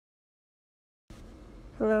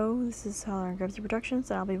Hello, this is Howler and Gravity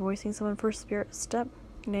Productions, and I'll be voicing someone for Spirit Step,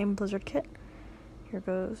 named BlizzardKit. Here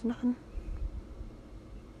goes nothing.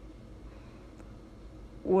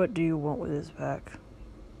 What do you want with this pack?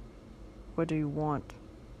 What do you want?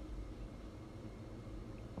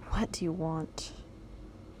 What do you want?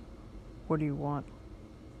 What do you want?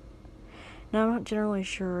 Now, I'm not generally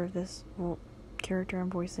sure if this character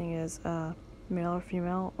I'm voicing is male or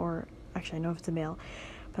female, or actually I know if it's a male,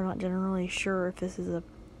 but I'm not generally sure if this is a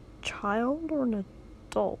child or an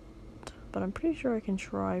adult, but I'm pretty sure I can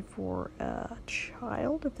try for a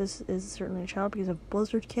child, if this is certainly a child, because of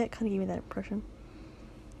BlizzardKit kind of gave me that impression.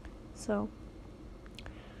 So,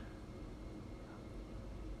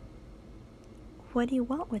 what do you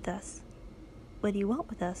want with us? What do you want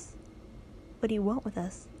with us? What do you want with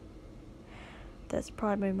us? That's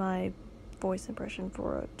probably my voice impression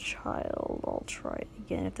for a child. I'll try it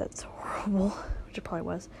again if that's horrible, which it probably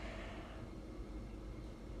was.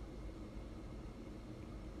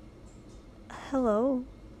 Hello?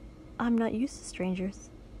 I'm not used to strangers.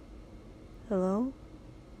 Hello?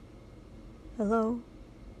 Hello?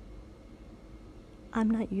 I'm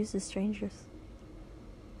not used to strangers.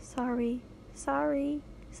 Sorry. I'm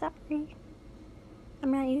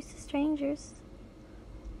not used to strangers.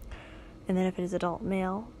 And then if it is adult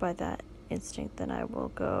male, by that instinct, then I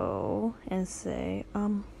will go and say,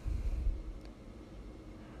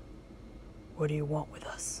 what do you want with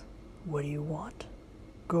us? What do you want?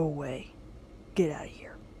 Go away. Get out of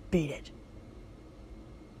here. Beat it.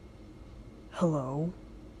 Hello?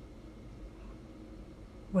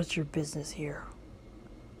 What's your business here?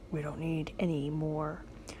 We don't need any more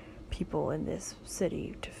people in this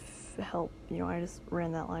city to help. You know, I just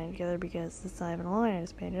ran that line together because it's not even a line, I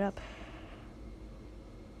just made it up.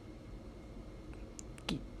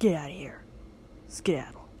 Get out of here.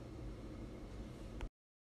 Skedaddle.